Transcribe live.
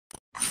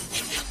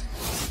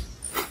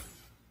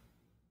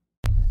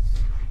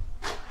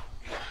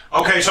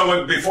Okay,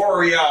 so before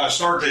we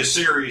start this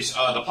series,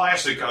 the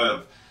plastic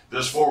of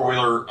this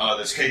four-wheeler,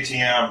 this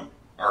KTM,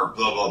 or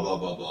blah, blah, blah,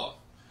 blah, blah,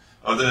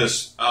 of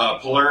this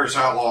Polaris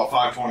Outlaw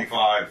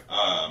 525,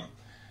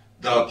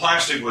 the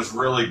plastic was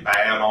really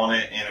bad on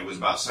it, and it was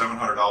about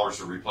 $700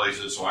 to replace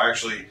it, so I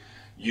actually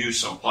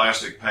used some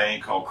plastic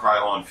paint called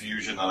Krylon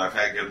Fusion that I've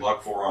had good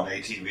luck for on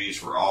ATVs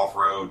for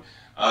off-road.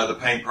 The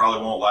paint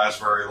probably won't last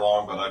very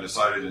long, but I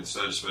decided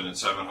instead of spending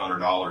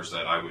 $700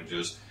 that I would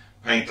just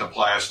paint the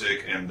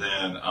plastic and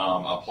then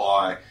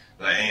apply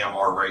the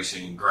AMR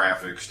racing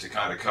graphics to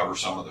kind of cover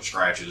some of the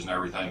scratches and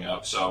everything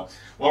up. So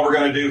what we're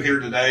going to do here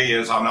today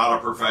is, I'm not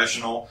a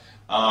professional,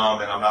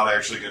 and I'm not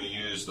actually going to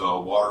use the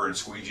water and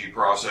squeegee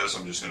process.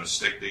 I'm just going to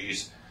stick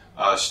these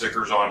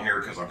stickers on here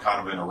because I'm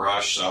kind of in a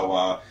rush.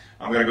 So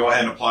I'm going to go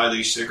ahead and apply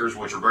these stickers,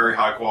 which are very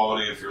high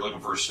quality. If you're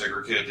looking for a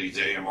sticker kit, these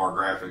AMR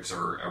graphics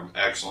are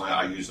excellent.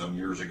 I used them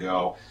years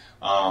ago.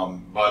 Yeah,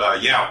 I'm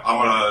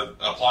going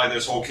to apply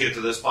this whole kit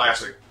to this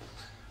plastic.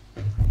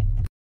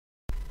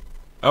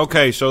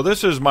 Okay, so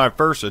this is my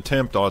first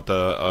attempt at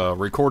the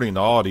recording the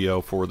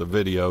audio for the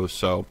video.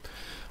 So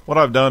what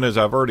I've done is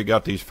I've already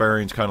got these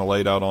fairings kind of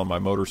laid out on my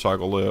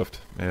motorcycle lift,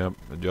 and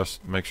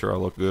just make sure I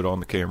look good on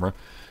the camera.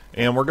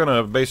 And we're going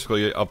to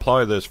basically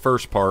apply this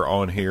first part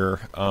on here,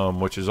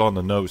 which is on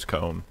the nose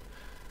cone.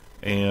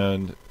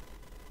 And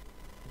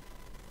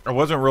I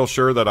wasn't real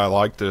sure that I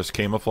liked this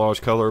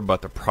camouflage color,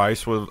 but the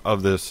price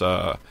of this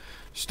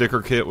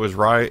sticker kit was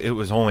right. It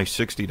was only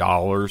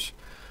 $60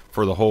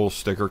 for the whole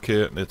sticker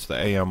kit, and it's the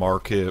AMR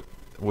kit,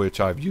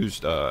 which I've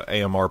used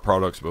AMR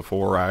products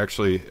before. I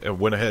actually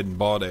went ahead and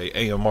bought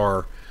a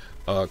AMR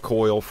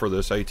coil for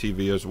this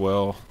ATV as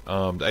well.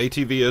 The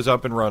ATV is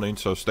up and running,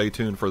 so stay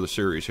tuned for the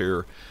series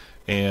here,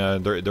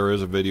 and there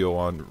is a video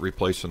on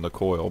replacing the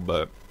coil.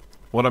 But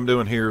what I'm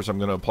doing here is I'm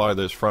going to apply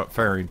this front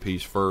fairing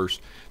piece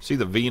first. See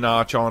the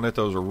V-notch on it?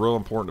 Those are real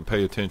important to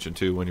pay attention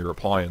to when you're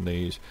applying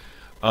these.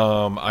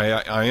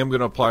 I am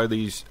going to apply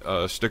these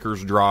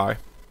stickers dry,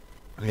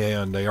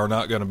 and they are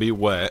not going to be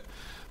wet,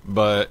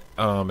 but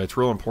it's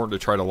real important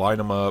to try to line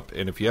them up.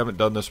 And if you haven't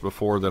done this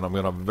before, then I'm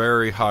going to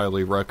very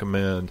highly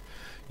recommend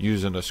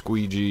using a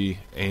squeegee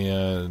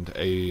and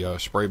a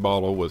spray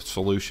bottle with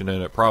solution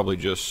in it, probably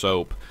just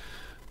soap,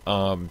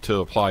 to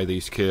apply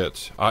these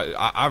kits.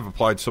 I've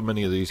applied so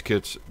many of these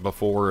kits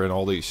before and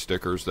all these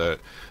stickers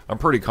that I'm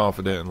pretty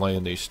confident in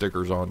laying these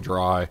stickers on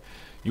dry.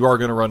 You are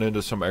going to run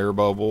into some air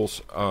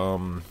bubbles,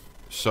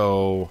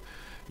 so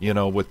you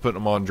know, with putting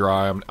them on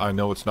dry, I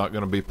know it's not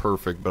going to be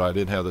perfect, but I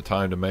didn't have the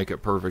time to make it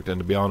perfect.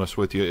 And to be honest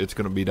with you, it's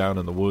going to be down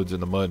in the woods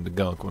in the mud and the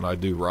gunk when I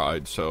do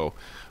ride. So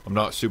I'm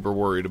not super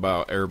worried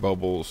about air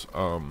bubbles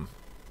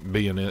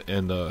being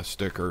in the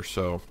sticker.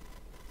 So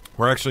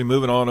we're actually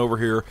moving on over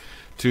here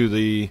to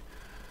the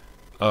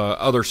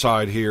other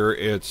side here.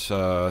 It's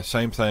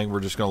same thing.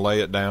 We're just going to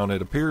lay it down.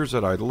 It appears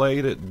that I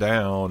laid it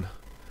down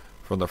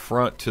from the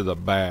front to the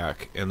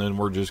back, and then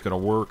we're just going to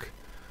work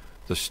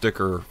the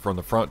sticker from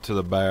the front to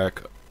the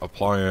back,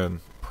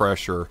 applying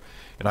pressure.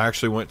 And I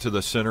actually went to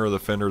the center of the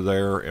fender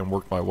there and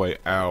worked my way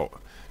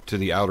out to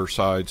the outer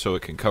side so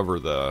it can cover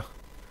the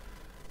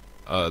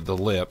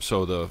lip,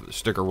 so the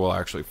sticker will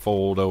actually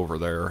fold over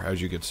there, as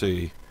you can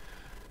see.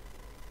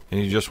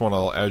 And you just want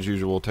to, as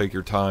usual, take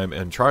your time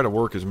and try to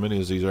work as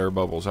many of these air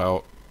bubbles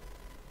out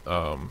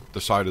the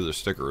side of the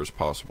sticker as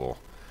possible.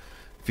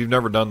 If you've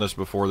never done this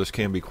before, this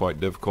can be quite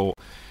difficult.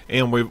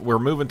 And we're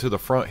moving to the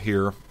front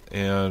here,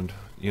 and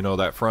you know,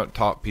 that front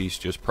top piece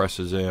just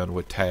presses in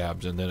with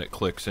tabs, and then it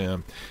clicks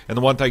in. And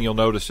the one thing you'll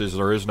notice is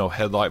there is no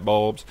headlight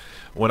bulbs.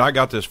 When I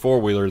got this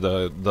four-wheeler,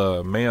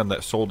 the man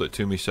that sold it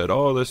to me said,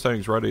 "Oh, this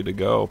thing's ready to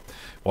go."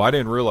 Well, I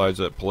didn't realize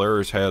that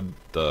Polaris had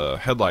the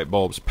headlight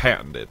bulbs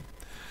patented.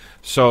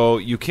 So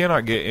you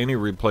cannot get any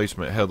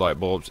replacement headlight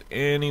bulbs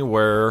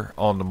anywhere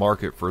on the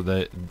market for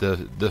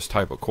this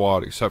type of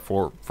quad except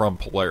for from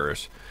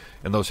Polaris.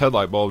 And those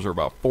headlight bulbs are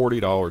about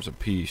 $40 a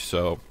piece.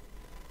 So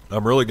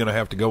I'm really going to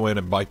have to go in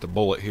and bite the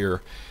bullet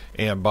here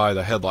and buy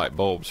the headlight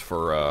bulbs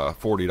for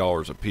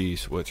 $40 a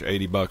piece, which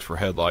 $80 for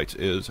headlights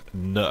is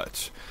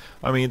nuts.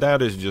 I mean,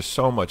 that is just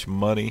so much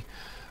money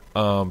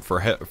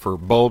for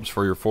bulbs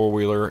for your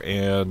four-wheeler.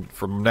 And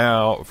from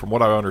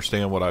what I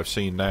understand, what I've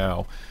seen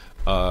now,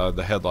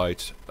 the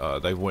headlights,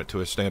 they went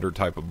to a standard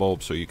type of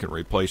bulb, so you can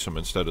replace them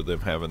instead of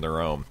them having their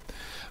own.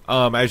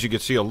 As you can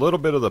see, a little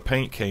bit of the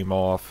paint came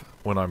off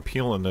when I'm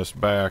peeling this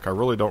back. I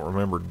really don't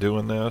remember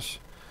doing this,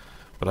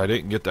 but I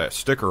didn't get that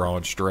sticker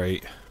on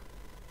straight,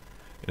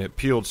 and it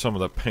peeled some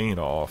of the paint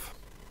off.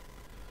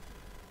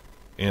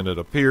 And it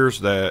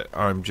appears that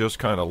I'm just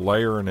kind of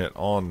layering it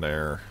on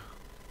there,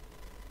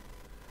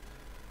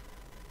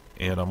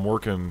 and I'm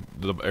working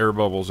the air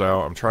bubbles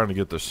out. I'm trying to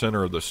get the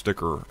center of the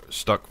sticker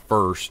stuck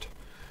first,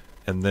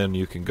 and then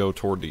you can go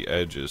toward the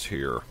edges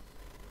here.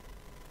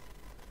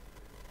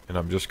 And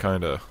I'm just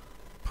kind of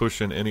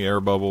pushing any air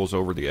bubbles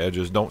over the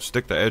edges. Don't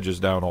stick the edges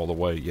down all the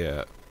way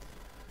yet.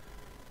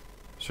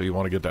 So you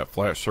want to get that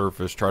flat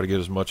surface, try to get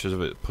as much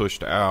of it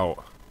pushed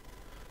out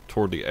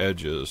toward the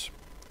edges,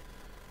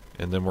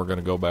 and then we're going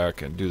to go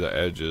back and do the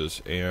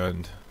edges.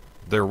 And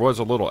there was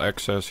a little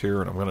excess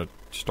here, and I'm going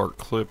to start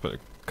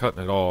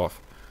cutting it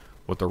off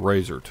with the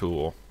razor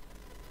tool.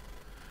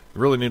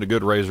 You really need a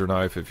good razor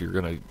knife if you're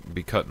going to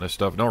be cutting this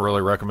stuff. Don't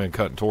really recommend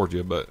cutting towards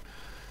you, but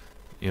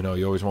you know,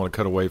 you always want to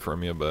cut away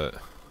from you, but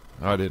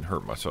I didn't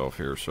hurt myself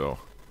here, so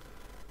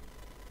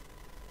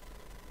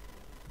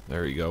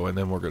there you go. And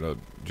then we're going to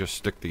just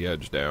stick the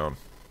edge down.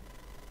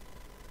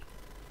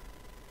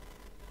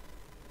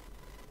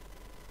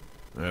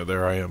 Yeah,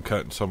 there I am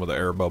cutting some of the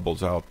air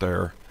bubbles out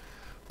there,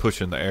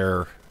 pushing the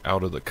air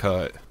out of the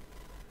cut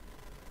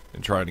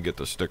and trying to get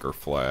the sticker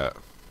flat.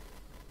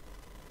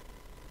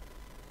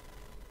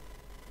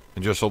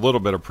 And just a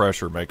little bit of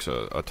pressure makes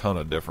a ton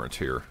of difference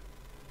here.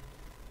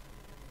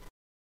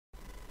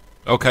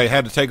 Okay,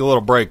 had to take a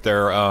little break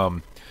there.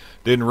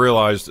 Didn't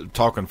realize,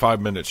 talking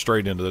 5 minutes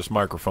straight into this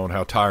microphone,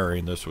 how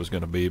tiring this was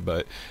going to be.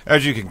 But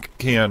as you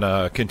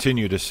can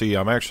continue to see,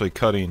 I'm actually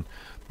cutting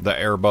the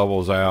air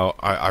bubbles out.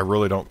 I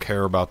really don't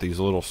care about these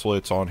little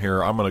slits on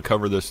here. I'm going to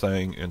cover this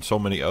thing in so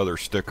many other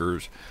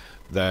stickers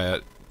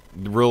that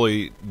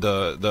really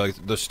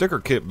the sticker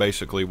kit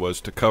basically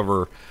was to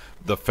cover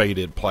the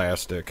faded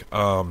plastic.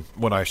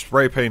 When I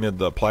spray painted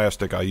the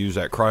plastic, I used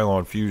that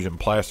Krylon Fusion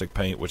plastic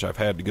paint, which I've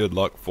had good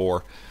luck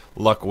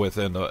with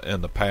in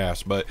the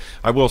past. But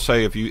I will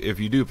say, if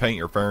you do paint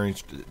your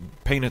fairings,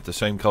 paint it the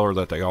same color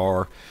that they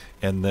are,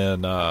 and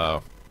then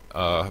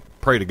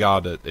pray to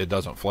God that it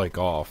doesn't flake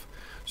off.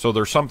 So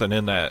there's something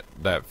in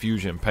that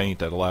Fusion paint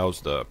that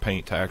allows the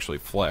paint to actually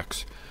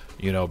flex,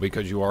 you know,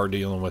 because you are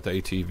dealing with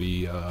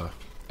ATV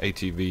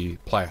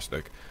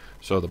plastic.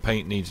 So the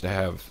paint needs to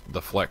have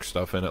the flex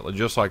stuff in it,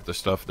 just like the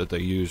stuff that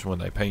they use when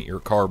they paint your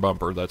car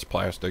bumper that's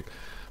plastic,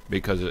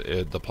 because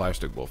the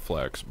plastic will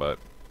flex. But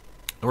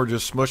we're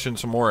just smushing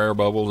some more air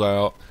bubbles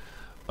out.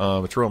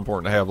 It's real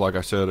important to have, like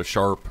I said, a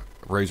sharp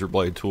razor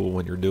blade tool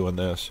when you're doing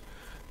this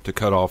to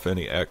cut off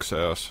any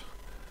excess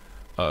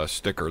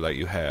sticker that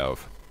you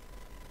have.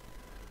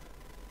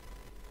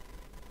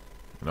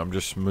 And I'm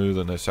just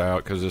smoothing this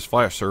out because this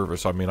flat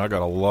surface, I mean, I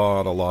got a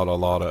lot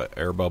of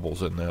air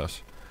bubbles in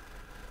this.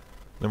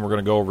 Then we're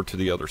going to go over to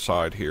the other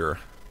side here.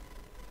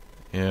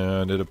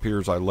 And it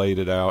appears I laid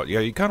it out. Yeah,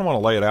 you kind of want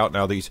to lay it out.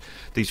 Now, these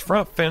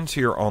front fins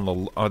here on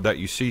the that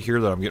you see here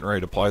that I'm getting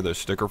ready to apply this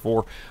sticker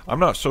for, I'm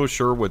not so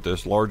sure with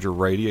this larger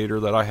radiator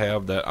that I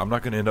have that I'm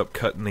not going to end up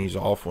cutting these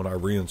off when I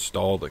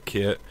reinstall the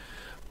kit.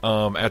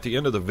 At the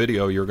end of the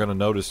video, you're going to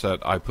notice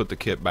that I put the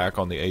kit back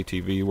on the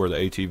ATV where the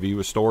ATV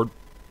was stored.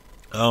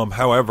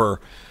 However,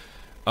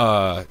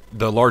 the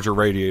larger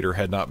radiator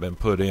had not been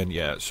put in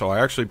yet, so I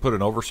actually put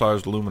an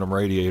oversized aluminum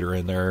radiator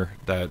in there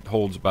that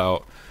holds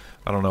about,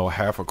 I don't know,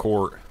 half a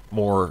quart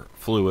more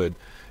fluid,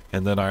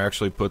 and then I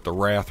actually put the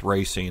Wrath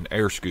Racing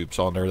air scoops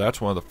on there. That's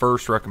one of the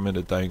first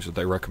recommended things that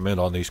they recommend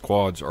on these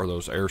quads are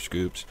those air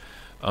scoops,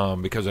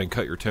 because they can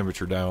cut your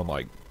temperature down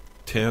like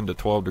 10 to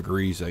 12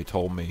 degrees, they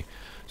told me.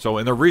 So,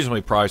 and they're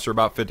reasonably priced. They're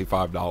about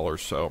 $55,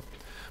 so.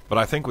 But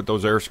I think with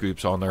those air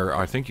scoops on there,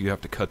 I think you have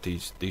to cut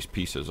these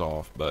pieces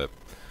off. But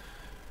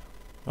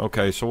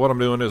okay, so what I'm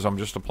doing is I'm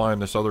just applying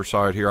this other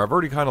side here. I've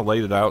already kind of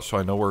laid it out so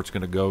I know where it's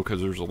going to go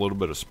because there's a little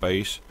bit of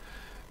space.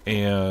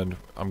 And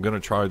I'm going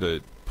to try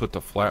to put the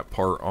flat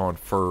part on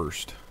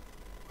first,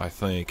 I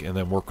think, and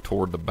then work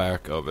toward the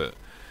back of it.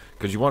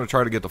 Because you want to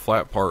try to get the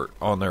flat part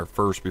on there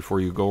first before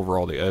you go over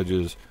all the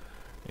edges.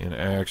 And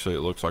actually,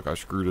 it looks like I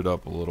screwed it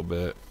up a little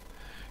bit.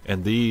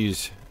 And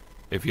these,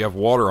 if you have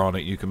water on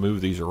it, you can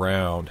move these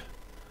around.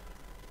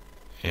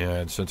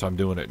 And since I'm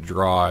doing it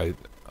dry,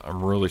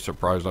 I'm really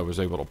surprised I was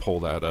able to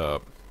pull that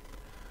up.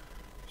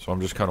 So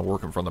I'm just kind of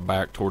working from the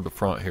back toward the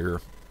front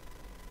here.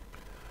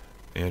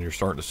 And you're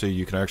starting to see,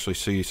 you can actually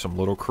see some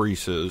little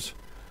creases.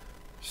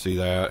 See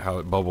that, how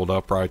it bubbled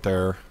up right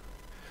there?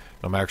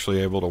 I'm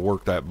actually able to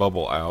work that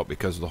bubble out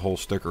because the whole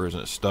sticker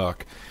isn't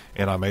stuck.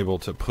 And I'm able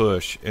to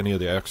push any of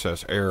the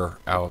excess air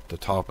out the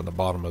top and the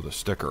bottom of the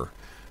sticker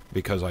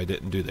because I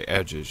didn't do the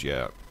edges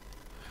yet.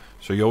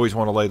 So you always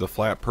want to lay the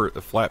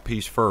flat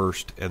piece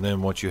first, and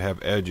then once you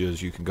have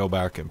edges, you can go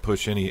back and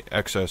push any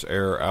excess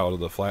air out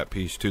of the flat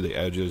piece to the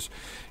edges.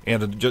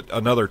 And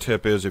another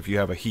tip is, if you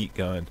have a heat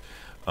gun,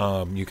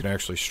 you can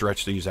actually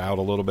stretch these out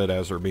a little bit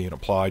as they're being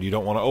applied. You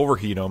don't want to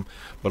overheat them,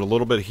 but a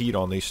little bit of heat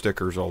on these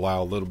stickers will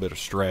allow a little bit of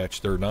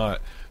stretch. They're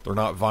not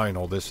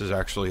vinyl. This is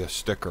actually a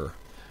sticker.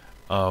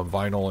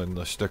 Vinyl and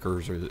the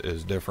stickers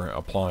is different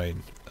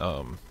applying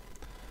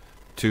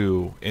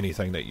to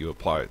anything that you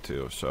apply it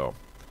to. So,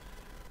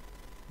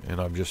 and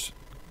I'm just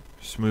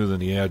smoothing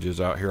the edges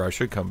out here. I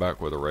should come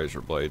back with a razor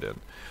blade in.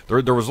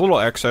 There was a little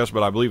excess,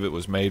 but I believe it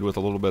was made with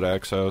a little bit of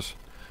excess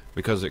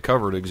because it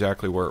covered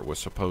exactly where it was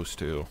supposed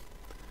to.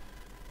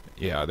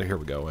 Yeah, here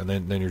we go. And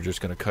then you're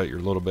just going to cut your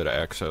little bit of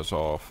excess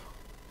off.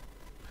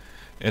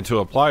 And to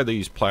apply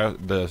these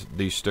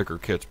sticker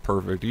kits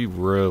perfect, you've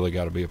really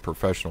got to be a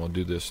professional and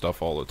do this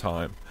stuff all the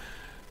time.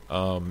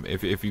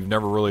 If you've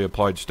never really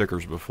applied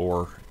stickers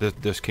before,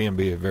 this can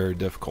be a very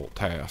difficult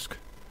task.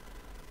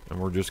 And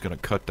we're just going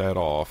to cut that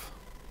off.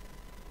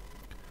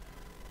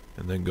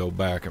 And then go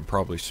back and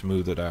probably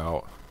smooth it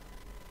out.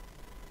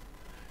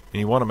 And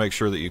you want to make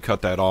sure that you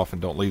cut that off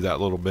and don't leave that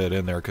little bit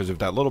in there, because if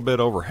that little bit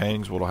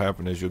overhangs, what will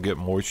happen is you'll get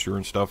moisture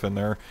and stuff in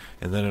there,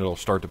 and then it'll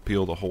start to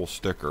peel the whole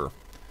sticker.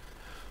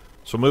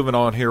 So moving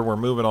on here, we're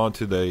moving on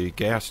to the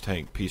gas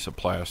tank piece of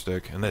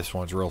plastic, and this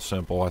one's real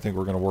simple. I think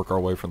we're going to work our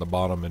way from the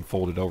bottom and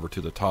fold it over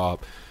to the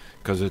top,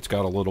 because it's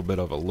got a little bit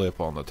of a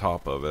lip on the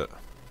top of it.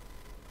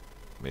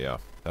 Yeah,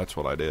 that's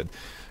what I did.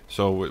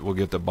 So we'll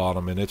get the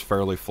bottom, and it's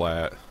fairly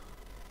flat.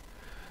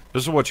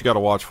 This is what you got to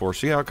watch for.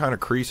 See how it kind of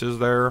creases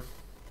there?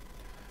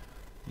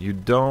 You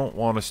don't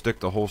want to stick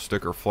the whole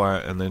sticker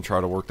flat and then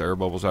try to work the air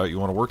bubbles out. You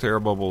want to work the air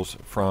bubbles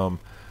from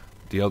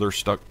the other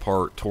stuck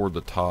part toward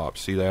the top.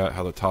 See that?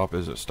 How the top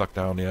isn't stuck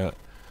down yet?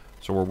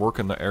 So we're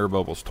working the air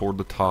bubbles toward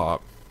the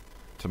top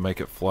to make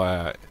it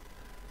flat.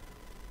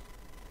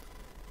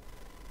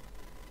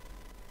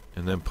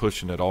 And then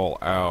pushing it all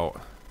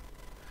out.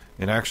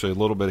 And actually a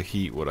little bit of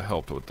heat would have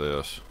helped with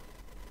this.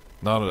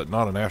 Not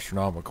an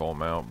astronomical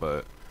amount,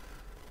 but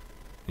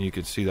you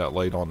can see that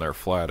laid on there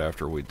flat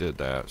after we did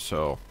that.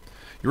 So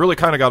you really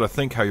kind of got to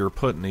think how you're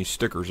putting these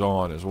stickers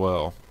on as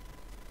well.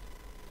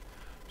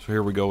 So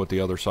here we go with the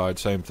other side.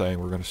 Same thing.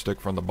 We're going to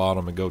stick from the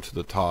bottom and go to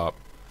the top.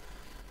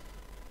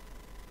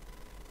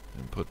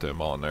 And put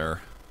them on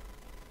there.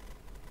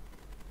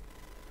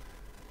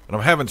 And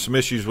I'm having some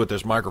issues with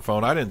this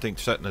microphone. I didn't think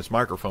setting this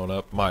microphone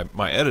up,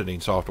 my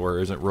editing software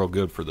isn't real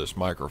good for this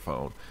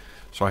microphone.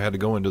 So I had to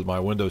go into my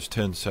Windows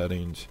 10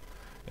 settings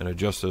and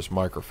adjust this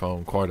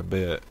microphone quite a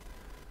bit.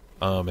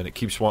 And it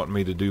keeps wanting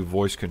me to do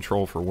voice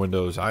control for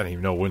Windows. I didn't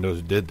even know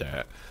Windows did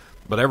that.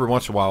 But every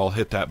once in a while I'll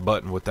hit that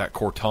button with that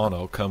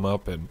Cortana, come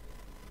up and,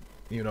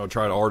 you know,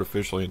 try to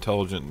artificially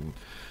intelligent and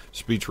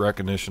speech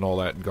recognition, all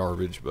that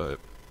garbage. But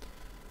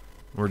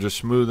we're just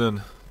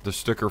smoothing the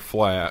sticker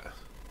flat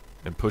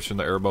and pushing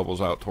the air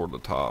bubbles out toward the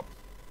top.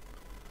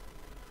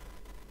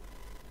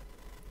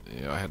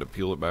 Yeah, I had to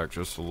peel it back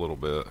just a little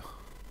bit.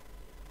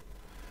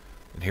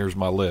 And here's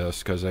my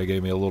list, because they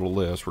gave me a little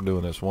list. We're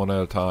doing this one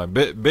at a time.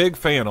 Big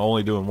fan of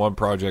only doing one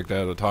project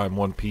at a time,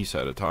 one piece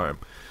at a time.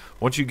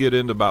 Once you get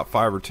into about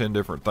 5 or 10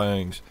 different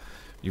things,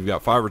 you've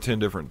got 5 or 10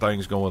 different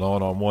things going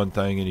on one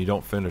thing, and you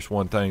don't finish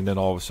one thing, then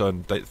all of a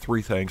sudden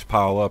 3 things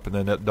pile up, and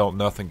then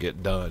nothing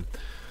get done.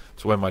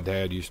 It's the way my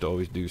dad used to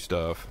always do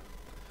stuff.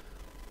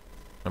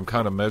 I'm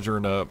kind of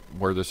measuring up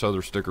where this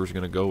other sticker is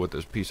going to go with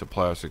this piece of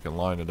plastic and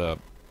line it up.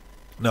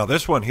 Now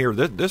this one here,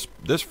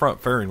 this front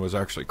fairing was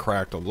actually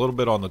cracked a little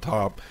bit on the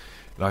top,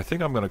 and I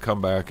think I'm going to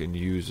come back and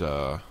use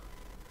a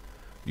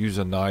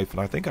knife, and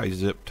I think I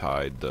zip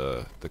tied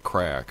the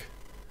crack,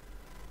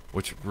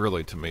 which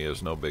really to me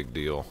is no big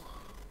deal.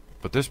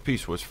 But this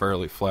piece was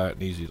fairly flat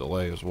and easy to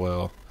lay as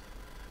well.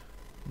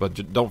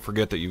 But don't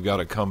forget that you've got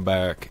to come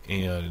back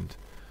and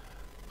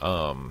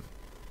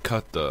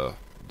cut the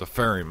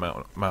fairing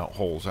mount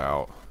holes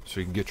out so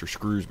you can get your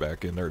screws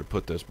back in there to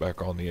put this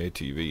back on the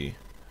ATV.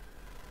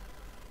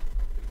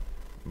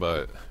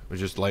 But we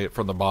just lay it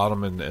from the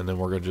bottom, and then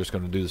we're just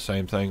going to do the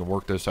same thing and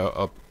work this out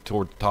up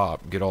toward the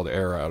top, get all the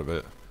air out of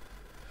it.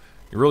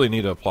 You really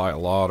need to apply a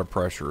lot of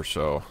pressure,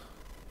 so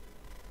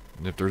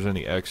if there's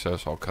any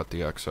excess, I'll cut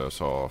the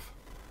excess off.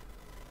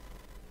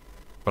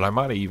 But I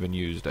might have even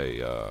used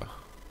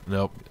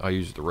nope, I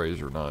used the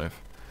razor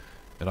knife,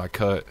 and I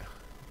cut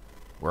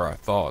where I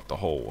thought the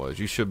hole was.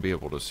 You should be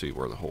able to see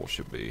where the hole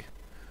should be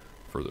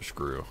for the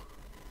screw,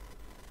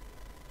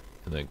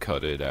 and then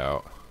cut it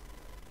out.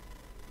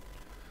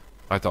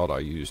 I thought I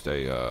used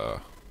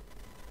a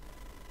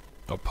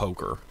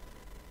poker.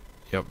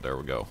 Yep, there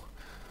we go.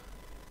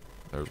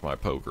 There's my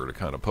poker to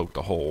kind of poke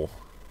the hole.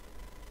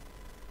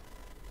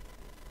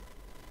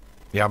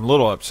 Yeah, I'm a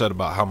little upset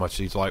about how much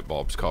these light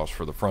bulbs cost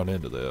for the front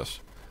end of this.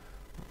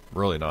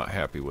 Really not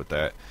happy with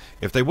that.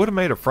 If they would have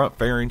made a front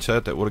fairing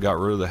set that would have got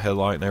rid of the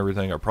headlight and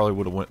everything, I probably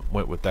would have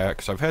went with that,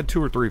 because I've had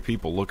 2 or 3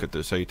 people look at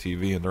this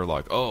ATV and they're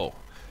like, oh,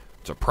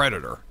 it's a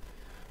Predator.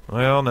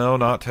 Well, no,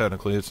 not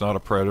technically. It's not a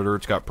Predator.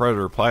 It's got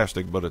Predator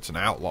plastic, but it's an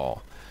Outlaw.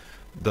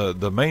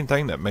 The main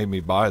thing that made me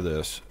buy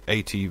this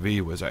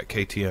ATV was that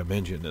KTM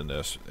engine in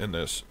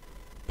this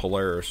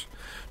Polaris.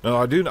 Now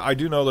I do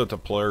know that the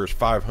Polaris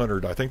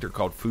 500, I think they're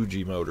called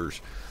Fuji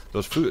motors.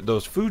 Those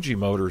Fuji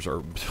motors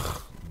are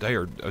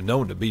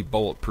known to be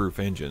bulletproof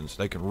engines.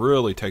 They can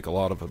really take a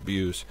lot of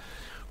abuse.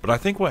 But I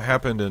think what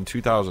happened in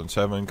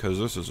 2007, because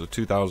this is a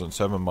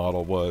 2007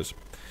 model, was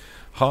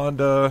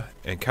Honda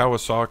and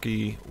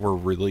Kawasaki were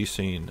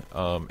releasing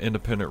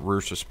independent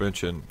rear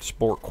suspension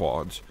sport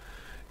quads,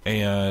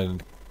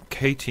 and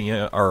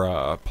KTM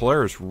or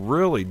Polaris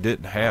really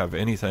didn't have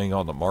anything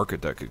on the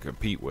market that could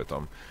compete with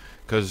them,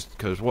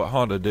 because what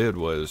Honda did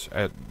was,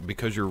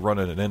 because you're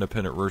running an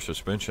independent rear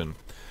suspension,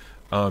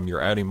 you're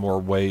adding more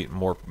weight,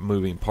 more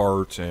moving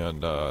parts,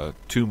 and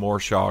 2 more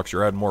shocks.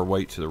 You're adding more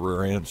weight to the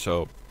rear end.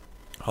 So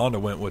Honda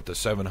went with the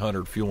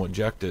 700 fuel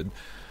injected.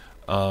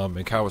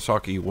 And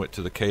Kawasaki went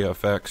to the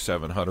KFX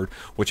 700,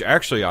 which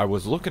actually I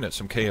was looking at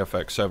some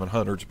KFX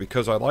 700s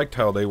because I liked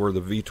how they were the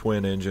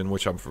V-twin engine,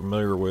 which I'm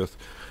familiar with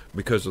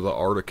because of the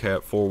Arctic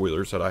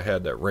 4-wheelers that I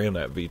had that ran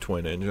that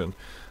V-twin engine.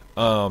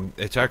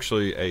 It's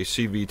actually a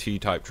CVT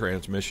type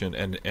transmission,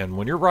 and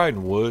when you're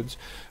riding woods,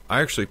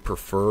 I actually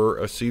prefer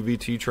a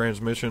CVT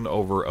transmission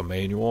over a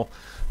manual.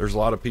 There's a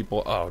lot of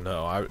people, oh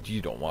no,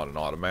 you don't want an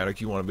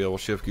automatic, you want to be able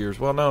to shift gears.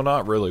 Well, no,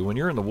 not really. When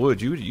you're in the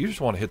woods, you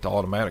just want to hit the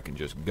automatic and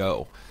just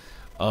go.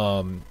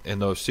 And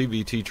those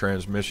CVT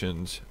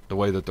transmissions, the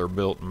way that they're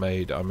built and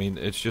made, I mean,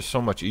 it's just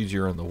so much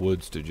easier in the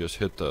woods to just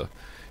hit the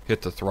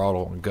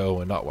throttle and go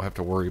and not have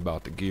to worry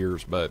about the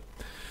gears. But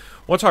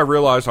once I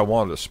realized I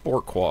wanted a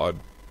sport quad,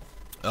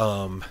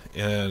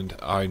 and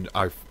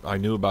I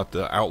knew about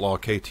the Outlaw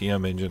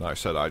KTM engine, I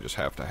said I just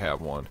have to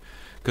have one.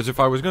 Because if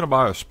I was going to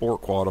buy a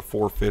sport quad, a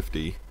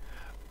 450,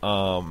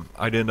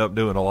 I'd end up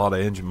doing a lot of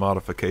engine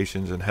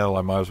modifications, and hell,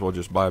 I might as well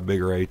just buy a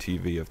bigger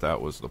ATV if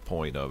that was the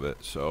point of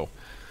it. So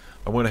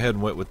I went ahead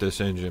and went with this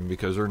engine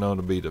because they're known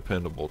to be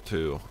dependable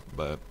too.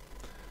 But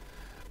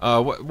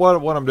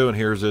what I'm doing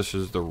here is this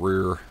is the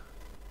rear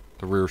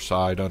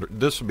side.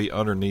 This will be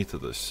underneath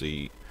of the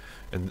seat.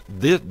 And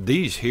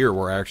these here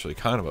were actually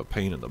kind of a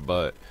pain in the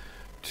butt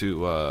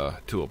to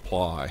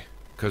apply,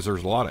 because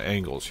there's a lot of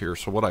angles here.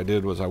 So what I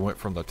did was I went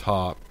from the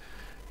top,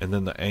 and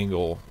then the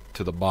angle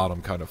to the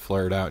bottom kind of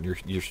flared out, and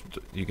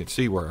you can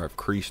see where I've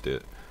creased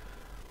it.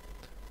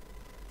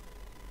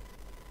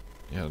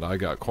 And I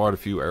got quite a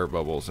few air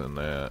bubbles in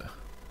that.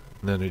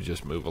 And then it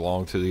just move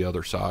along to the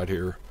other side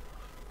here.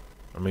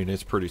 I mean,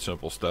 it's pretty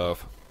simple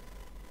stuff.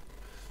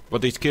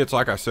 But these kits,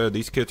 like I said,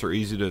 these kits are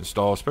easy to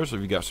install, especially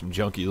if you got some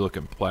junky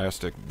looking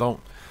plastic.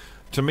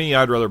 To me,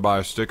 I'd rather buy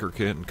a sticker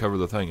kit and cover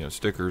the thing in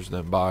stickers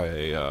than buy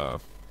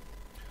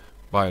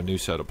a new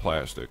set of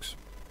plastics.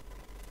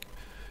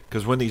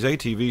 Because when these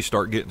ATVs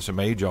start getting some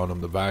age on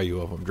them, the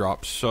value of them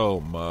drops so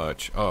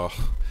much. Oh,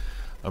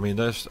 I mean,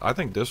 I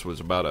think this was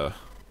about a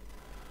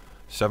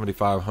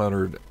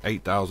 $7,500,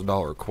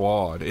 $8,000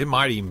 quad. It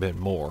might even been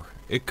more.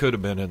 It could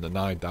have been in the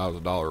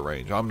 $9,000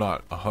 range. I'm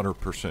not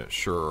 100%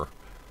 sure.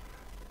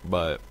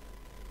 But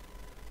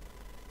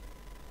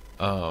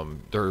they're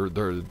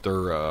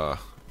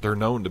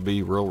known to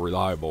be real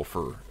reliable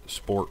for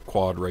sport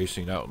quad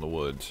racing out in the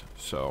woods.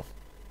 So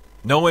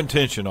no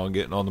intention on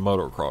getting on the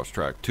motocross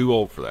track. Too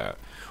old for that.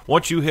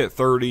 Once you hit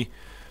 30,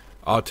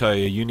 I'll tell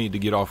you, you need to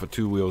get off of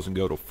 2 wheels and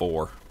go to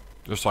 4.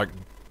 Just like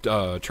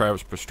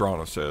Travis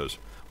Pastrana says.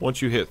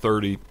 Once you hit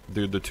 30,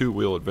 the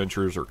 2-wheel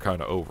adventures are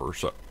kind of over.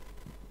 So,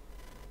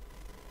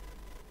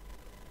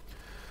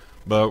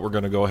 but we're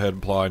going to go ahead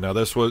and apply. Now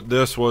this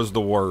was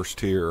the worst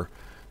here.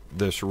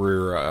 This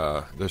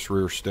rear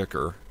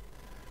sticker.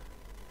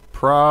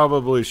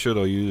 Probably should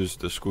have used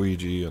the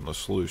squeegee and the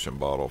solution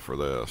bottle for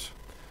this,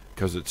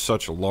 because it's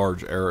such a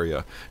large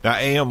area. Now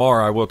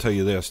AMR, I will tell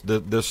you this: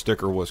 this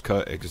sticker was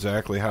cut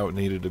exactly how it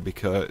needed to be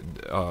cut,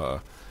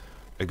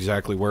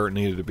 exactly where it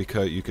needed to be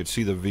cut. You could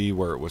see the V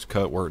where it was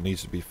cut, where it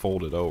needs to be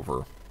folded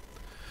over.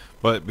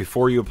 But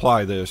before you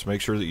apply this,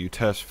 make sure that you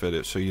test fit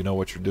it so you know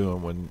what you're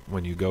doing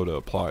when you go to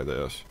apply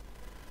this.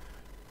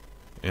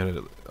 And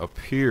it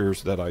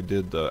appears that I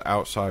did the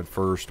outside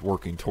first,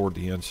 working toward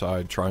the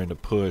inside, trying to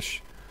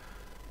push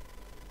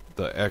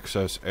the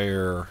excess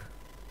air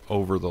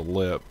over the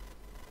lip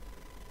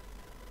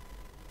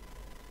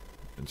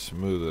and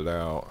smooth it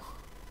out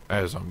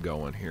as I'm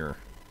going here.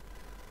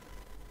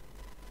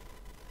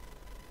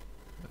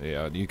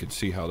 Yeah, you can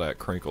see how that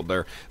crinkled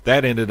there.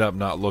 That ended up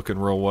not looking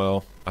real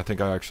well. I think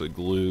I actually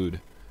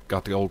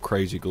got the old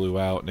crazy glue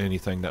out, and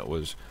anything that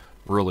was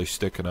really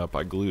sticking up,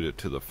 I glued it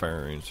to the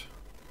fairings.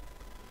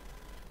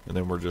 And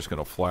then we're just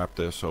going to flap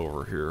this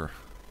over here.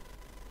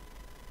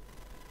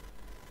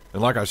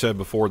 And like I said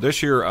before,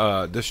 this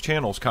year, this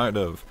channel's kind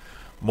of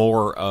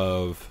more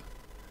of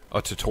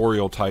a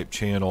tutorial type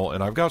channel,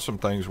 and I've got some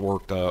things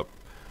worked up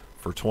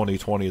for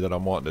 2020 that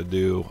I'm wanting to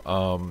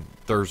do.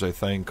 There's a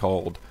thing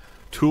called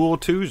Tool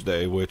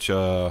Tuesday, which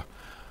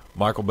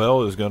Michael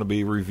Bell is going to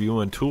be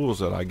reviewing tools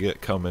that I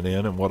get coming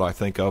in and what I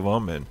think of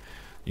them, and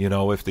you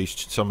know, if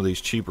some of these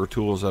cheaper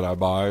tools that I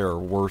buy are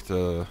worth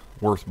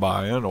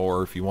buying,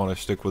 or if you want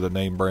to stick with a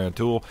name brand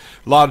tool.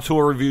 A lot of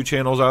tool review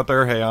channels out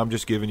there. Hey, I'm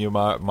just giving you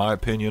my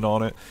opinion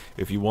on it.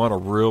 If you want a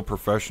real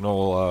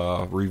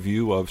professional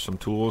review of some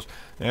tools,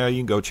 yeah, you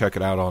can go check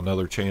it out on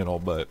another channel.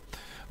 But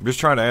I'm just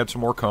trying to add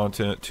some more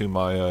content to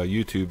my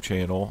YouTube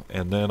channel,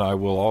 and then I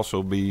will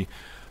also be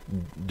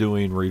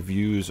doing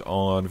reviews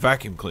on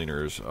vacuum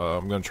cleaners.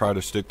 I'm going to try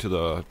to stick to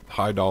the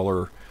high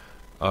dollar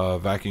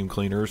vacuum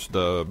cleaners,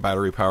 the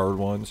battery powered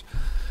ones.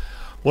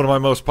 One of my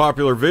most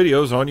popular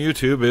videos on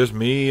YouTube is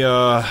me,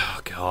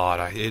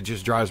 it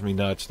just drives me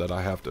nuts that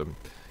I have to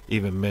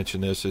even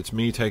mention this. It's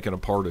me taking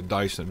apart a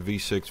Dyson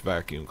V6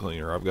 vacuum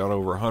cleaner. I've got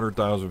over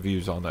 100,000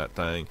 views on that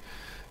thing,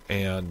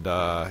 and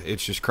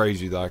it's just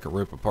crazy that I can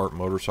rip apart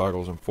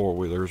motorcycles and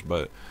four-wheelers,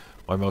 but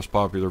my most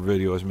popular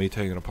video is me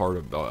taking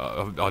apart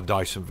a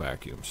Dyson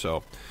vacuum.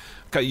 So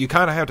you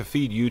kind of have to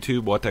feed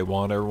YouTube what they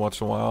want every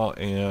once in a while,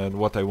 and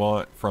what they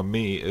want from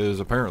me is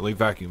apparently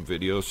vacuum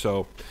videos.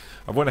 So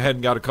I went ahead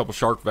and got a couple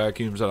Shark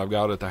vacuums that I've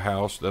got at the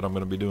house that I'm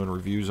going to be doing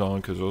reviews on,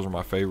 because those are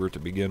my favorite to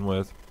begin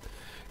with.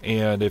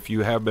 And if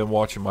you have been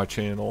watching my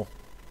channel,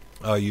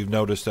 you've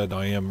noticed that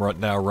I am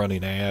now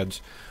running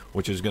ads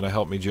which is going to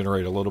help me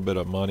generate a little bit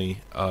of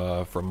money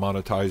from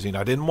monetizing.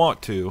 I didn't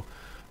want to,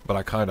 but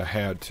I kind of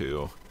had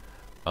to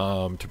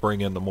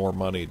bring in the more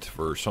money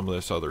for some of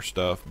this other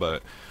stuff.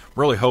 But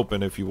really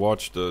hoping if you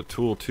watch the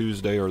Tool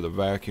Tuesday or the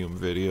vacuum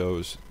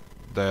videos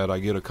that I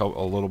get a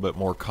little bit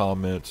more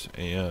comments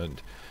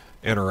and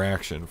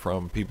interaction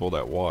from people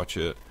that watch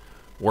it,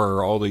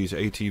 where all these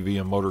ATV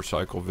and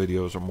motorcycle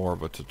videos are more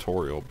of a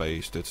tutorial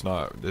based. It's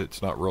not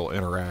real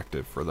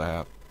interactive for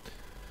that.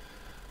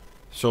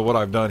 So what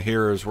I've done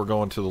here is we're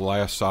going to the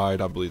last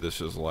side. I believe this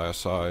is the last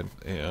side,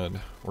 and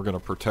we're going to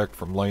protect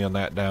from laying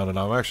that down. And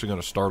I'm actually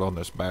going to start on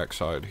this back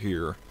side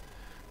here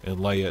and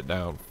lay it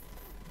down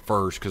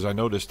first, because I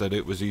noticed that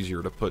it was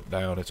easier to put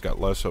down. It's got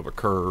less of a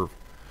curve,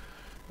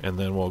 and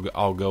then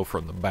I'll go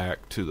from the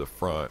back to the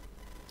front.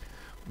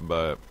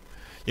 But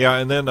yeah,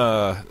 and then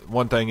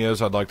one thing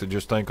is I'd like to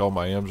just thank all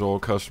my Amsoil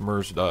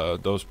customers.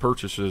 Those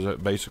purchases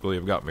that basically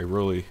have got me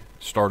really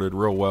started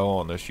real well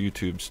on this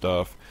YouTube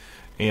stuff.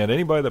 And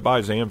anybody that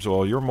buys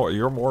Amsoil, you're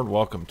more than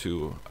welcome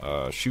to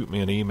shoot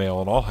me an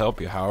email, and I'll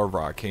help you however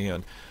I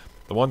can.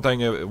 The one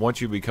thing, once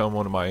you become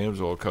one of my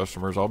Amsoil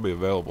customers, I'll be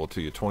available to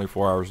you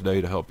 24 hours a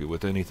day to help you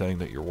with anything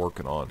that you're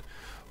working on.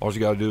 All you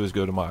got to do is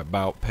go to my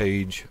About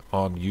page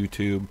on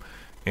YouTube,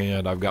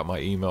 and I've got my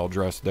email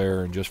address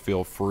there, and just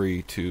feel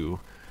free to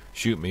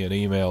shoot me an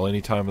email any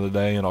time of the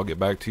day, and I'll get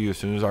back to you as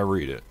soon as I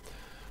read it.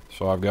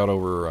 So I've got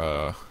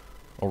over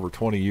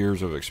 20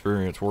 years of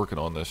experience working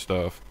on this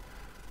stuff.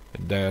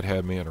 And Dad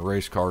had me in a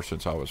race car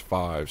since I was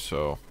 5,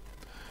 so.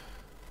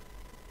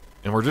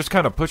 And we're just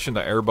kind of pushing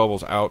the air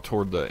bubbles out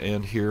toward the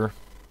end here.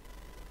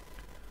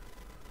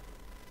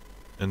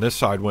 And this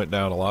side went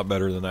down a lot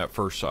better than that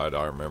first side,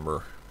 I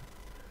remember,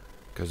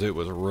 because it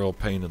was a real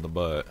pain in the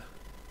butt.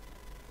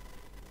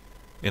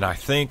 And I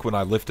think when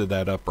I lifted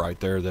that up right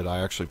there that I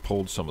actually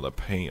pulled some of the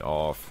paint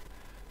off,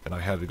 and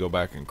I had to go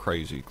back and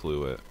crazy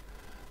glue it.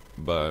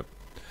 But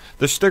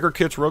this sticker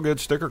kit's a real good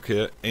sticker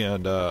kit,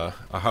 and I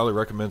highly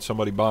recommend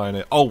somebody buying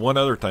it. Oh, one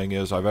other thing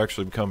is I've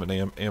actually become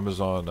an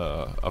Amazon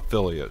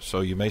affiliate,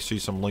 so you may see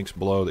some links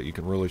below that you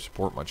can really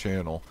support my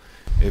channel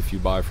if you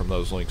buy from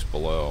those links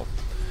below.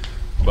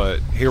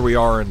 But here we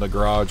are in the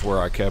garage where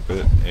I kept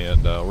it,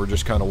 and we're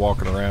just kind of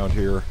walking around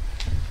here,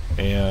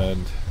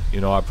 and you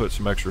know, I put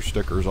some extra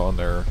stickers on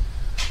there.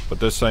 But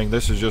this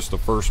is just the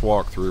first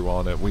walkthrough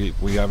on it.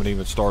 We haven't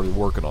even started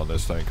working on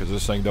this thing because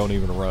this thing don't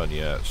even run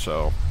yet.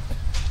 So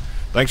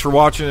thanks for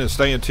watching and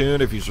staying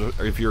tuned.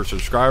 If you're a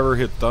subscriber,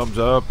 hit thumbs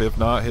up. If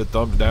not, hit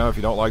thumbs down. If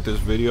you don't like this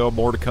video,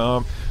 more to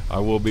come. I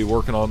will be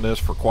working on this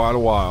for quite a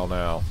while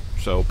now.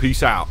 So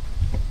peace out.